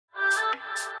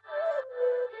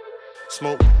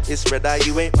Smoke is red eye,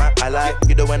 you ain't my ally.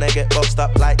 You don't wanna get boxed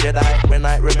up like Jedi. When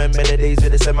I remember the days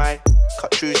with the semi.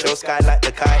 Cut through show sky like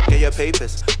the kite. Get your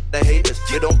papers, the haters.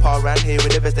 You don't par around here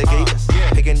with investigators.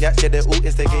 Picking jacks, yeah, they're all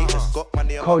instigators. Got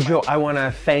money on Kojo, I want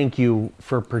to thank you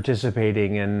for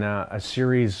participating in a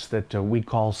series that we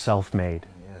call Self-Made.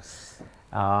 Yes.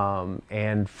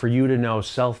 And for you to know,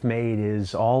 Self-Made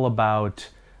is all about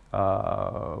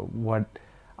what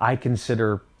I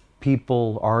consider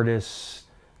people, artists,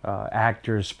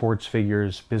 actors, sports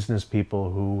figures, business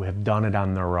people who have done it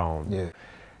on their own. Yeah.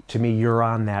 To me, you're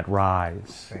on that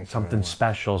rise. Thank you Something very much.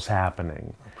 special's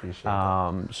happening. I appreciate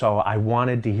that. So I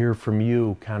wanted to hear from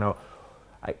you, kind of.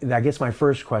 I guess my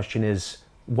first question is,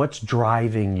 what's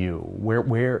driving you?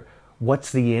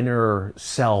 What's the inner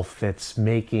self that's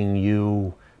making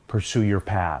you pursue your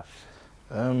path?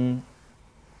 I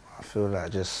feel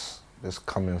like just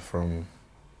coming from,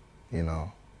 you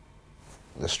know,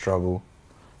 the struggle,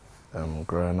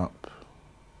 growing up,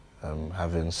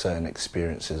 having certain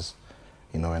experiences,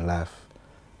 you know, in life,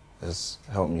 has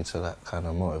helped me to like kind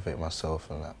of motivate myself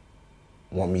and like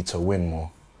want me to win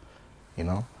more, you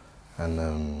know,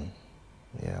 and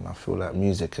yeah, and I feel like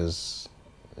music is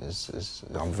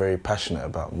I'm very passionate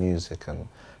about music, and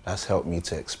that's helped me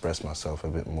to express myself a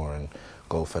bit more and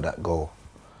go for that goal.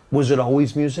 Was it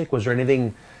always music? Was there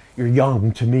anything? You're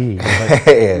young to me, but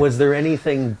Yeah. Was there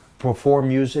anything before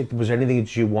music? Was there anything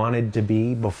that you wanted to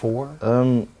be before?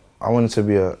 I wanted to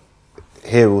be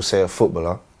here we'll say a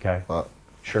footballer. Okay. But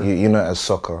Sure. you know, as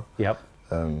soccer. Yep.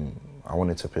 I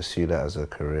wanted to pursue that as a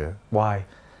career. Why?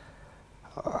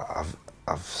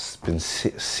 I've been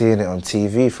seeing it on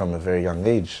TV from a very young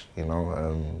age, you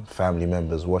know, family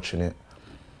members watching it,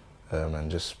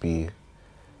 and just be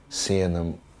seeing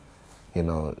them, you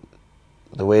know,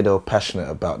 the way they were passionate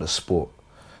about the sport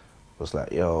was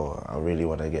like, yo, I really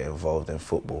want to get involved in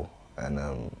football.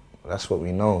 And that's what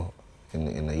we know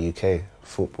in the UK.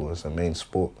 Football is the main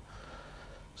sport.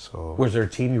 So Was there a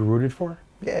team you rooted for?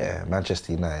 yeah,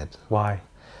 Manchester United. Why?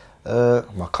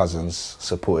 My cousins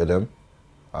supported them.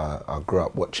 I grew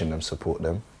up watching them support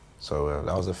them. So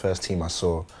that was the first team I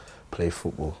saw play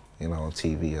football, you know, on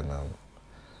TV. And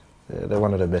they're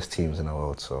one of the best teams in the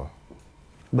world. So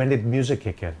When did music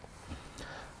kick in?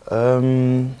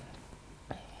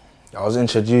 I was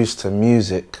introduced to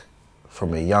music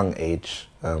from a young age.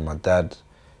 My dad,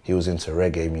 he was into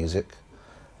reggae music.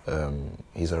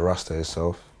 He's a Rasta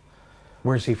himself.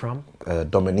 Where's he from?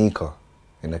 Dominica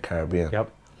in the Caribbean.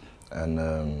 Yep.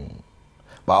 And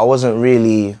but I wasn't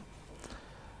really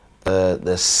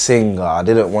the singer. I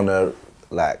didn't want to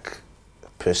like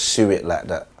pursue it like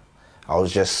that. I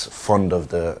was just fond of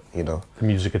the, you know, The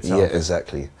music itself. yeah,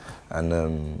 exactly.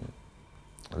 And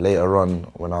later on,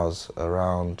 when I was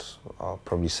around, I'll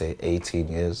probably say 18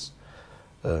 years,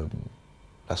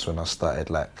 that's when I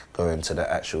started like going to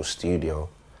the actual studio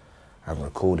and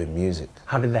recording music.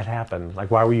 How did that happen? Like,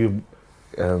 why were you?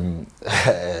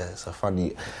 It's a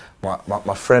funny.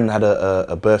 My friend had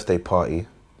a birthday party,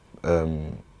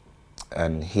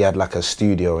 and he had like a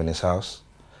studio in his house,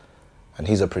 and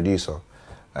he's a producer,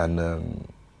 and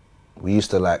we used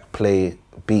to like play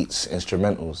beats,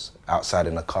 instrumentals outside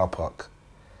in the car park,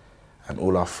 and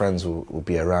all our friends will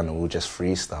be around and we'll just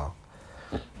freestyle,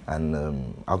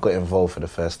 and I got involved for the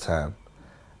first time,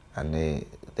 and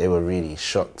they were really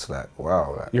shocked, like,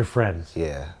 wow, like, Your friends.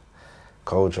 yeah,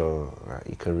 Kojo, like,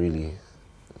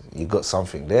 you got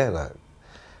something there, like,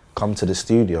 come to the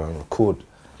studio and record.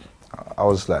 I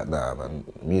was like, nah, man,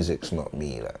 music's not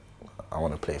me, like, I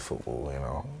want to play football, you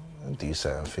know, and do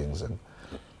certain things, and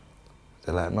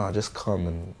they're like, no, just come,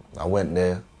 and I went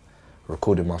there,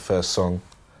 recorded my first song.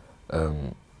 Do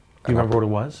you remember what it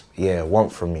was? Yeah,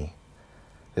 Want From Me.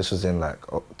 This was in like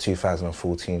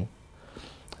 2014,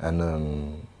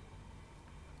 and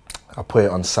I put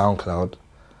it on SoundCloud,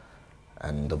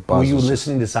 and the buzz. Were you was just-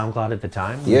 listening to SoundCloud at the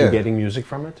time? Were Yeah. you getting music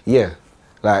from it? Yeah,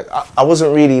 like I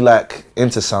wasn't really like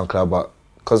into SoundCloud, but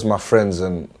because my friends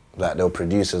and like they were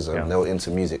producers and Yeah. they were into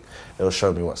music, they would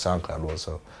show me what SoundCloud was.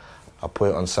 So I put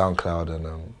it on SoundCloud,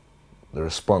 and the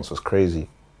response was crazy.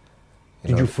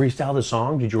 Did you freestyle the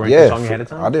song? Did you write Yeah, the song ahead of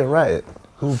time? I didn't write it.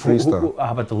 Freestyle.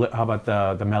 How about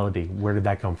the melody? Where did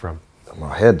that come from?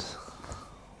 My head,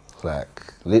 like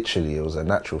literally, it was a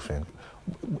natural thing.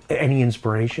 Any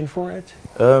inspiration for it?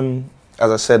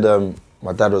 As I said,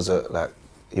 my dad was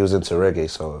he was into reggae,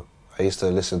 so I used to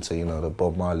listen to, you know, the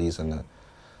Bob Marleys and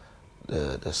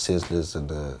the Sizzlers and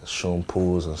the Sean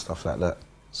Pauls and stuff like that.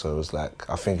 So it was like,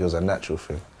 I think it was a natural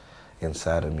thing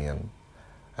inside of me, and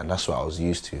that's what I was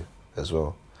used to as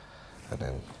well. And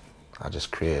then I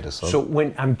just created a song. So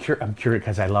when I'm curious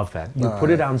because I love that. You put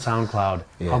it on SoundCloud.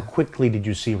 Yeah. How quickly did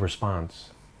you see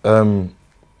response?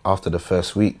 After the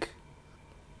first week,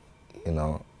 you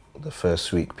know, the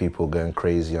first week, people going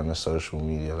crazy on the social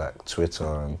media like Twitter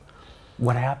and.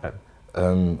 What happened?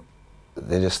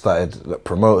 They just started. Like,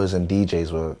 promoters and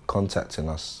DJs were contacting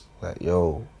us like,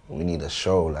 "Yo, we need a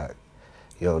show. Like,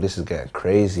 yo, this is getting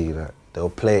crazy." Like, they'll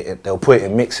play it. They'll put it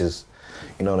in mixes.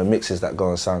 You know, the mixes that go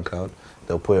on SoundCloud.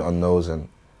 They'll put it on those, and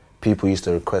people used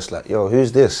to request like, "Yo,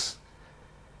 who's this?"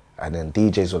 And then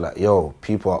DJs were like, "Yo,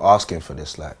 people are asking for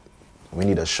this. Like, we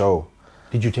need a show."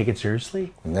 Did you take it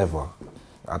seriously? Never.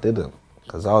 I didn't,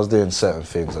 because I was doing certain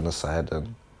things on the side,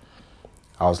 and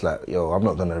I was like, "Yo, I'm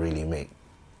not gonna really make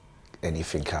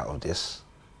anything out of this,"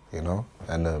 you know.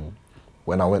 And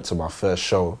when I went to my first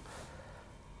show,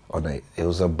 it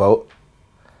was a boat,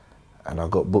 and I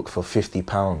got booked for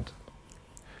 £50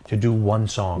 To do one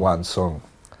song? One song.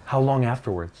 How long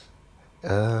afterwards?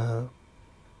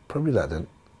 Probably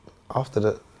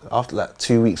after like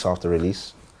 2 weeks after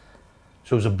release.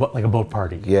 So it was like a boat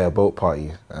party? Yeah, a boat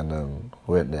party, and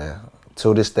went there.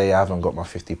 Till this day, I haven't got my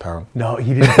 £50. No,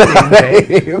 you didn't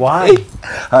pay? Why?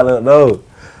 I don't know,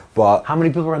 but how many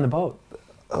people were on the boat?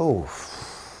 Oh,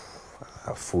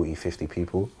 40, 50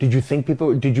 people. Did you think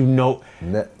people? Did you know?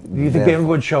 Do you think everyone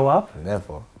would show up?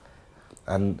 Never.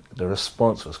 And the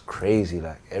response was crazy.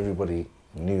 Like, everybody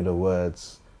knew the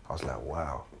words. I was like,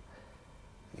 wow.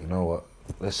 You know what?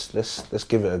 Let's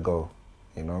give it a go.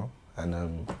 You know.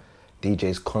 And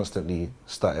DJs constantly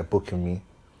started booking me,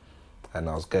 and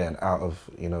I was going out of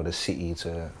the city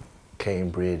to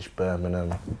Cambridge,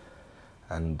 Birmingham,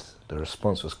 and the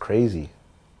response was crazy.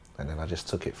 And then I just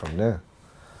took it from there.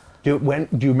 Do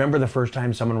you remember the first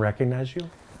time someone recognized you?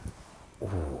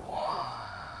 Ooh.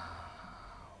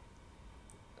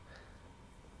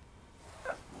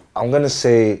 I'm gonna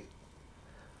say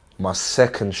my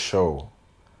second show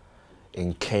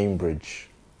in Cambridge,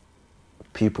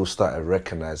 people started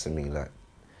recognizing me like,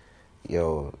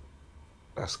 "Yo,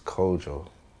 that's Kojo."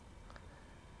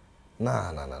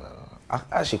 Nah. I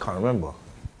actually can't remember.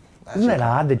 Isn't that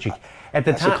odd that you, at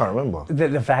the time, I can't remember.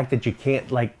 The fact that you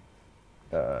can't, like,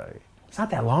 it's not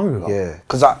that long ago. Yeah,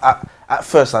 because I at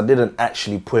first I didn't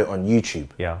actually put it on YouTube.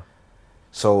 Yeah.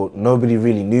 So nobody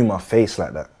really knew my face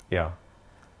like that. Yeah.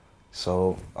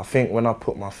 So I think when I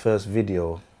put my first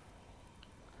video,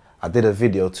 I did a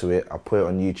video to it, I put it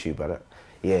on YouTube, but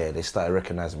they started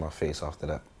recognizing my face after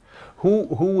that. Who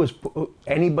was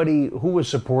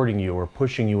supporting you or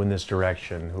pushing you in this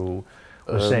direction? Who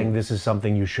was saying this is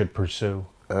something you should pursue?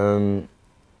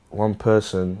 One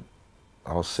person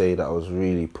I'll say that was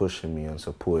really pushing me and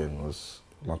supporting was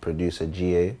my producer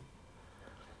GA.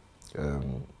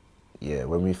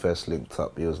 When we first linked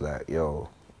up, he was like, "Yo,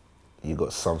 you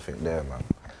got something there, man.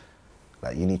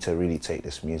 Like, you need to really take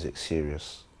this music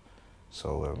serious."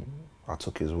 So I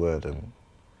took his word, and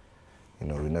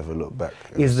we never looked back.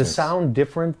 Is the sound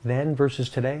different then versus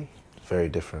today? Very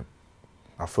different.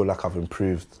 I feel like I've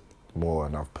improved more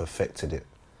and I've perfected it.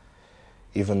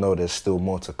 Even though there's still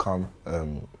more to come,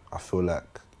 I feel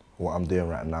like what I'm doing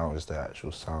right now is the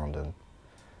actual sound, and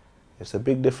it's a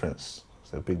big difference.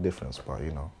 It's a big difference, but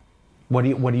What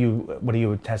do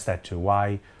you attest that to?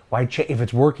 Why if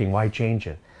it's working, why change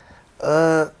it?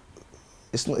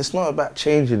 It's not about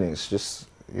changing it. It's just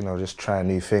just trying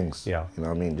new things. Yeah. You know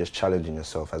what I mean? Just challenging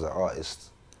yourself as an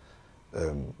artist.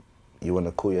 You want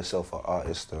to call yourself an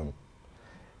artist.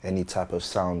 Any type of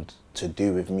sound to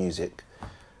do with music,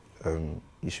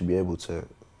 you should be able to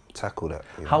tackle that.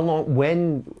 How long?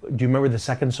 When do you remember the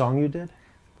second song you did?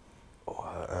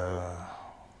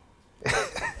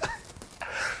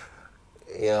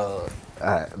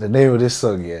 The name of this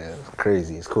song,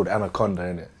 crazy. It's called Anaconda,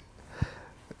 innit?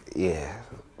 Yeah,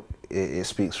 it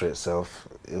speaks for itself.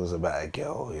 It was about a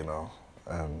girl,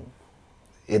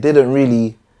 It didn't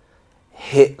really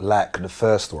hit like the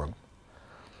first one,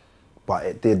 but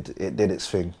it did its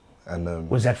thing. And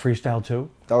was that freestyle too?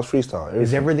 That was freestyle. Everything.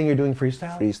 Is everything you're doing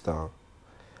freestyle? Freestyle.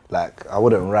 Like, I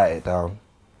wouldn't write it down.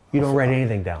 You don't write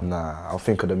anything down? Nah, I'll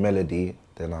think of the melody,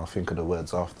 then I'll think of the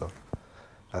words after.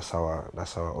 That's how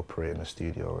I operate in the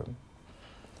studio. And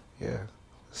yeah,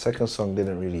 the second song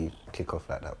didn't really kick off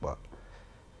like that, but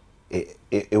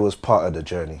it was part of the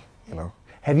journey,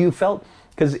 Have you felt,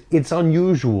 because it's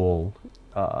unusual,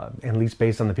 at least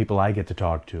based on the people I get to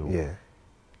talk to,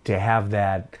 to have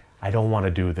that, I don't want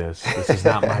to do this is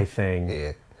not my thing,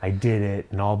 Yeah. I did it,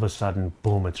 and all of a sudden,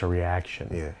 boom, it's a reaction.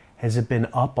 Yeah. Has it been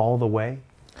up all the way?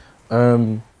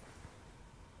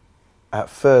 At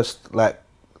first, like,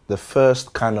 the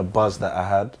first kind of buzz that I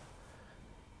had,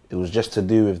 it was just to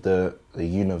do with the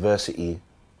university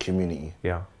community.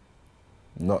 Yeah.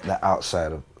 Not that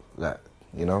outside of that,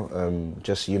 you know.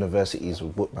 Just universities will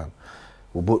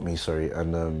book me, sorry,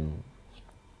 and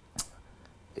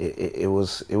it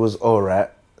was all right,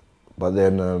 but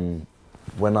then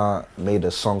when I made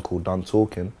a song called Done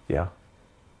Talking, Yeah.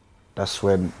 that's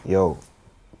when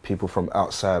people from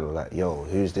outside were like, yo,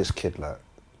 who's this kid? Like,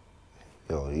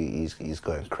 yo, he's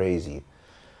going crazy.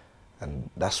 And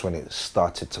that's when it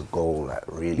started to go like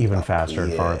really Even up. faster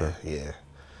and farther. Yeah.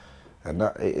 And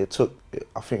that it took,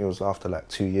 I think it was after like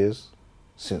 2 years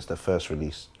since the first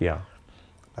release. Yeah.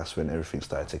 That's when everything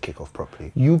started to kick off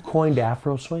properly. You coined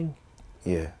Afro swing?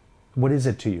 Yeah. What is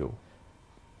it to you?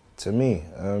 To me,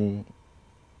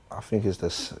 I think it's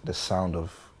the sound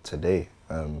of today.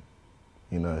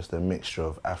 You know, it's the mixture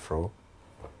of Afro,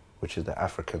 which is the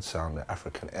African sound, the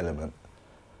African element,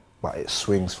 but it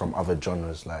swings from other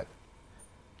genres like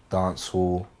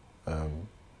dancehall, you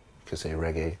could say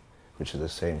reggae, which is the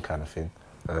same kind of thing,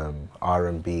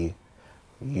 R&B,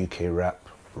 UK rap,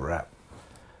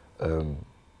 and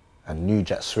New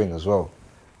Jack Swing as well.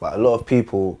 But a lot of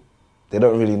people, they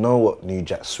don't really know what New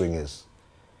Jack Swing is.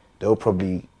 They'll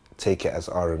probably take it as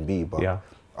R&B, but Yeah.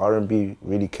 R&B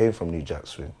really came from New Jack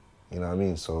Swing. You know what I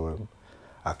mean? So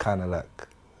I kind of like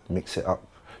mix it up.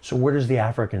 So where does the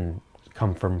African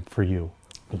come from for you?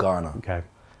 Ghana. Okay.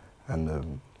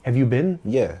 And Have you been?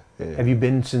 yeah. Have you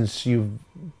been since you've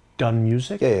done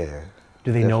music? Yeah.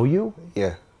 Do they know you?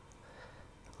 Yeah.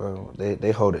 Well,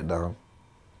 they hold it down.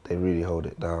 They really hold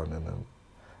it down, and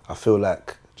I feel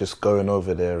like just going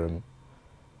over there and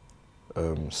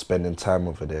spending time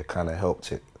over there kind of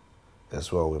helped it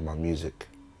as well with my music.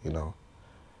 You know,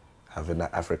 having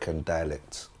that African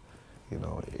dialect. You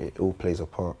know, it all plays a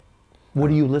part. What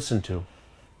do you listen to?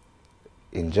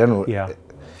 In general, Yeah.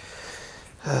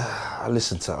 I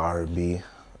listen to R&B.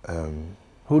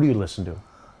 Who do you listen to?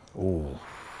 Ooh,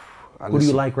 Who do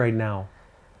you like right now?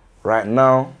 Right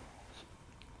now,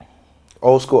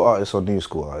 old school artists or new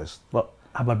school artists? Well,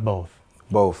 how about both?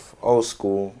 Both. Old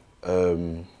school,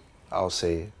 I'll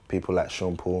say people like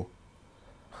Sean Paul.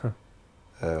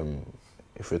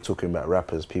 If we're talking about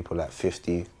rappers, people like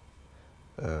 50,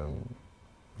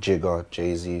 Jigga,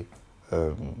 Jay-Z.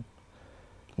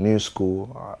 New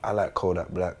school, I like Kodak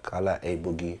Black, I like A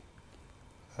Boogie.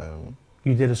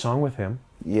 You did a song with him.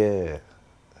 Yeah,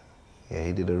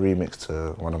 he did a remix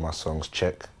to one of my songs,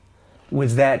 Check.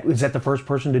 Was that the first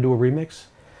person to do a remix?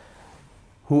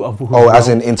 Who As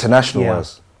in international Yeah.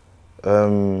 wise?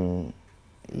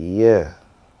 Yeah.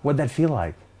 What'd that feel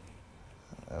like?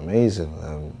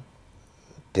 Amazing.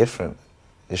 Different.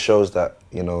 It shows that,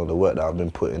 you know, the work that I've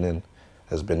been putting in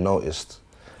has been noticed.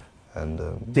 And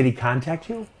Did he contact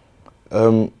you?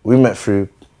 we met through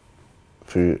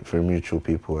mutual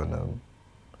people, and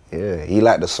yeah, he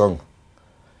liked the song.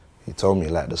 He told me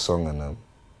he liked the song, and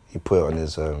he put it on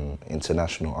his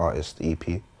international artist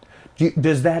EP.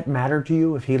 Does that matter to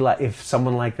you if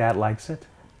someone like that likes it?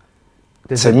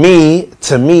 To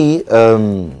me,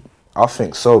 I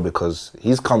think so, because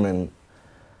he's coming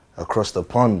across the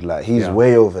pond, like he's Yeah.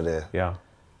 way over there. Yeah.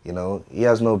 You know, he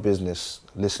has no business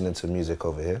listening to music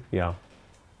over here. Yeah.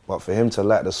 But for him to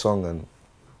like the song and,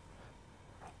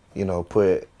 you know, put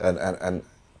it and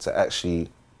to actually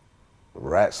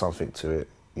write something to it,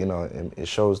 you know, it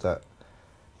shows that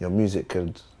your music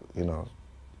could, you know,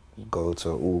 go to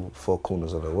all four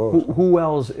corners of the world. Who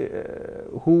else?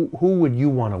 Who would you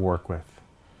want to work with?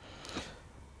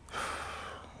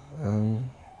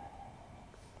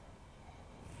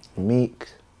 Meek,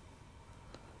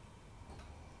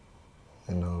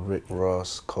 you know, Rick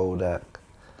Ross, Kodak.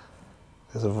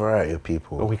 There's a variety of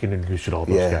people. Oh, we can introduce you to all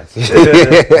those guys.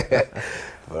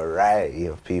 Variety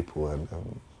of people, and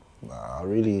I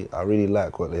really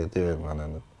like what they're doing, man,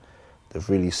 and they've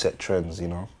really set trends, you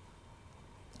know,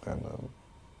 and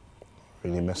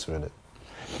really mess with it.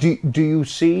 Do you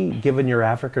see, given your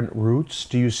African roots,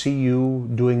 do you see you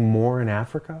doing more in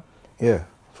Africa? Yeah,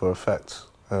 for a fact.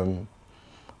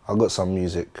 I've got some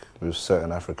music with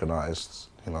certain African artists,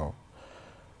 you know,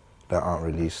 that aren't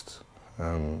released.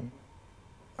 And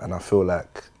I feel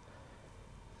like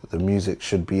the music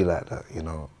should be like that, you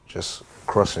know, just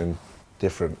crossing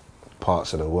different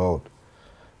parts of the world.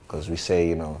 Because we say,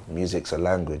 you know, music's a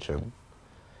language, and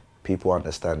people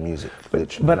understand music,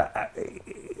 literally. But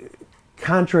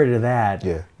contrary to that,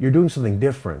 Yeah. you're doing something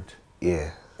different.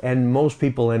 Yeah. And most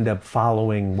people end up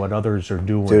following what others are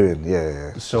doing.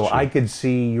 Yeah. So I could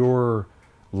see your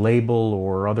label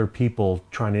or other people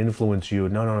trying to influence you.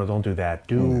 No, don't do that.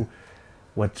 Do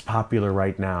what's popular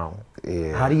right now.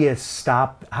 Yeah. How do you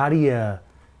stop? How do you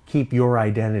keep your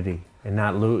identity and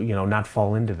not not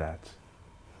fall into that?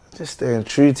 Just staying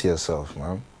true to yourself,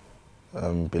 man.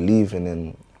 believing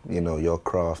in, you know, your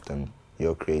craft and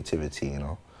your creativity, you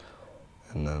know,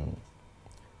 and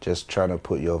just trying to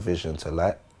put your vision to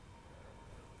light.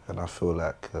 And I feel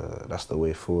like that's the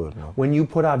way forward, man. When you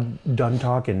put out Done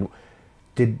Talking,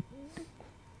 did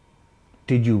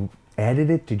you edit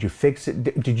it? Did you fix it?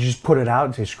 Did you just put it out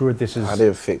and say, screw it, this is... I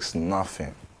didn't fix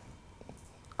nothing.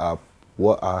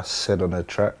 What I said on the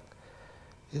track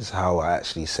is how I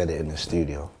actually said it in the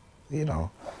studio, you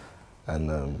know?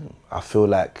 And I feel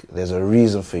like there's a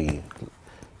reason for you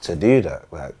to do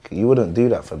that. Like, you wouldn't do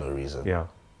that for no reason. Yeah.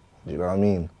 Do you know what I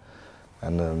mean?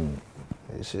 And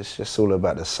it's just all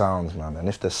about the sounds, man. And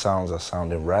if the sounds are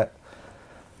sounding right,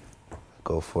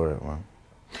 go for it, man.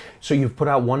 So you've put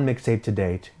out one mixtape to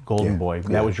date, Golden Boy.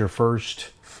 That was your first?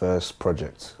 First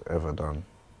project ever done.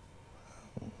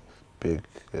 Big,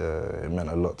 it meant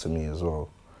a lot to me as well.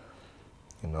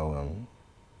 You know,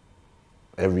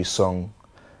 every song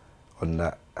on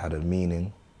that had a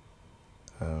meaning.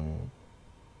 And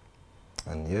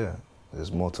yeah,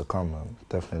 there's more to come, man.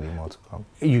 Definitely more to come.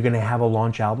 Are you going to have a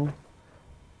launch album?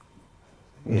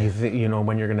 Yeah. You know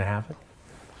when you're going to have it?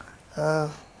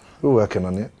 We're working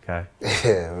on it. Okay.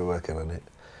 Yeah, we're working on it.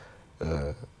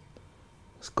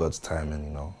 It's God's timing,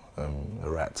 you know. The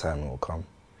right time will come.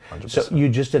 100%. So you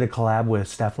just did a collab with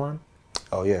Stefan?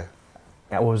 Oh yeah.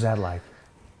 What was that like?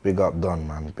 Big up Don,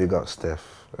 man. Big up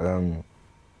Steph. That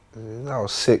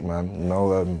was sick, man. You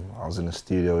know, I was in the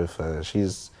studio with her.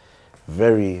 She's a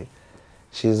very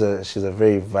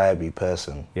vibey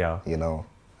person. Yeah. You know,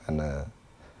 and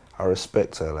I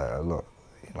respect her like a lot.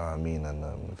 You know what I mean? And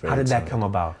very how did that talented. come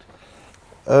about?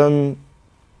 You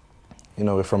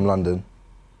know, we're from London.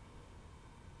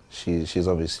 She's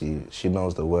obviously, she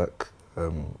knows the work.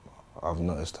 I've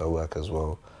noticed her work as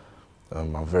well.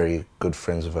 I'm very good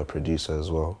friends with her producer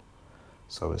as well.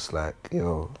 So it's like, you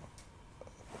know,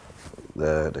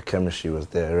 the chemistry was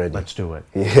there already. Let's do it.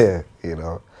 Yeah, you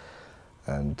know.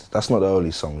 And that's not the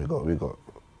only song we got.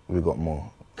 We got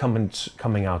more.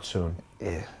 Coming out soon.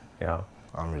 Yeah. Yeah.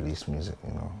 Unreleased music,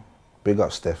 you know. Big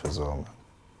up Steph as well,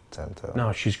 man.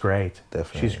 No, she's great.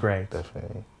 Definitely. She's great.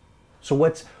 Definitely. So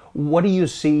what do you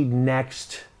see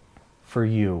next for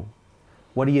you?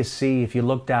 What do you see if you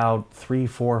looked out 3,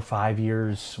 4, 5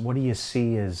 years? What do you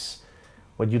see as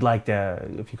what you'd like to,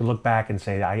 if you could look back and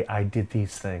say, I did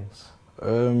these things?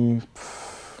 In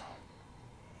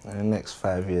the next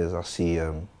 5 years, I see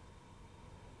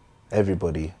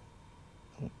everybody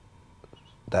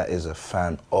that is a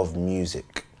fan of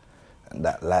music and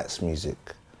that likes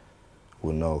music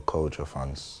will know Kojo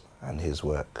Funds and his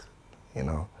work, you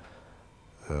know.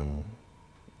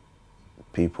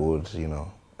 People would, you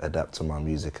know, adapt to my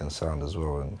music and sound as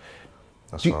well, and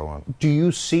that's what I want. Do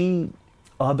you see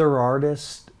other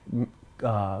artists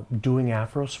doing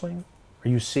Afro swing? Are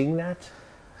you seeing that?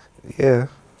 Yeah,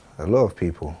 a lot of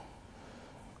people.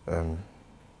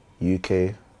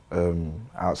 UK,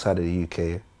 outside of the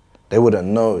UK, they wouldn't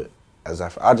know it as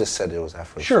Afro. I just said it was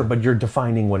Afro. Sure, but you're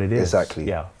defining what it is. Exactly.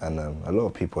 Yeah. And a lot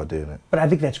of people are doing it. But I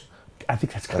think that's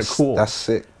kind of cool. That's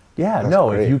sick. Yeah. That's no,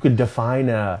 great. if you could define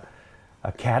a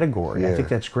category, I Yeah. think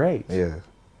that's great. Yeah,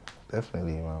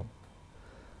 definitely, man.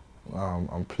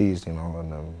 I'm pleased, you know,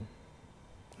 and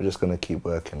we're just gonna keep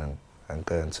working and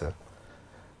going to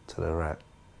the right.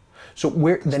 So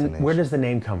where does the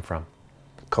name come from?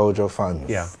 Kojo Funds.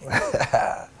 Yeah.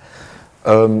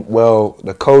 Well,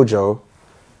 the Kojo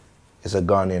is a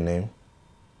Ghanaian name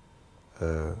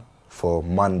for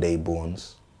Monday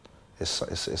borns.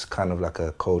 It's kind of like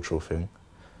a cultural thing.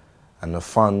 And the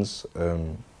funds,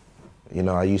 you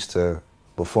know, I used to,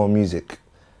 before music,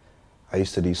 I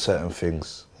used to do certain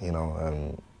things, you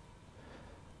know,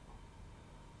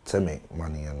 to make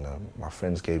money, and my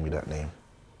friends gave me that name.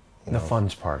 The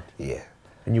funds part. Yeah.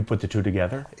 And you put the two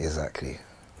together? Exactly.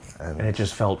 And it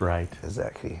just felt right.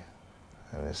 Exactly.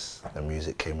 And the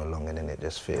music came along and then it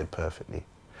just fitted perfectly.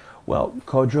 Well,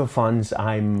 Kojo Funds,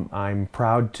 I'm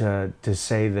proud to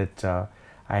say that I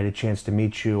had a chance to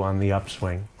meet you on the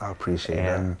upswing. I appreciate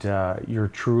that. And you're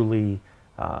truly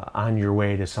on your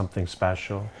way to something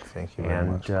special. Thank you very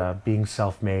much. And being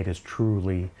self-made is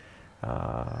truly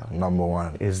number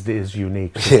one. Is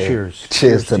unique. So Yeah. cheers.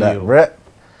 Cheers to that, you. Brett.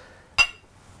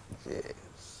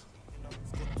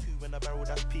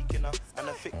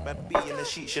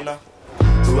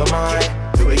 Who am I?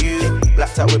 Who are you?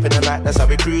 Blacked out whipping the night, that's how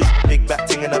we cruise. Big back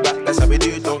ting in the back, that's how we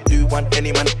do. Don't do one,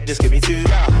 any man, just give me two.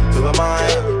 Who am I?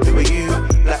 Who are you?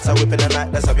 Blacked out whipping the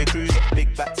night, that's how we cruise.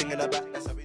 Big back ting in the back, that's how we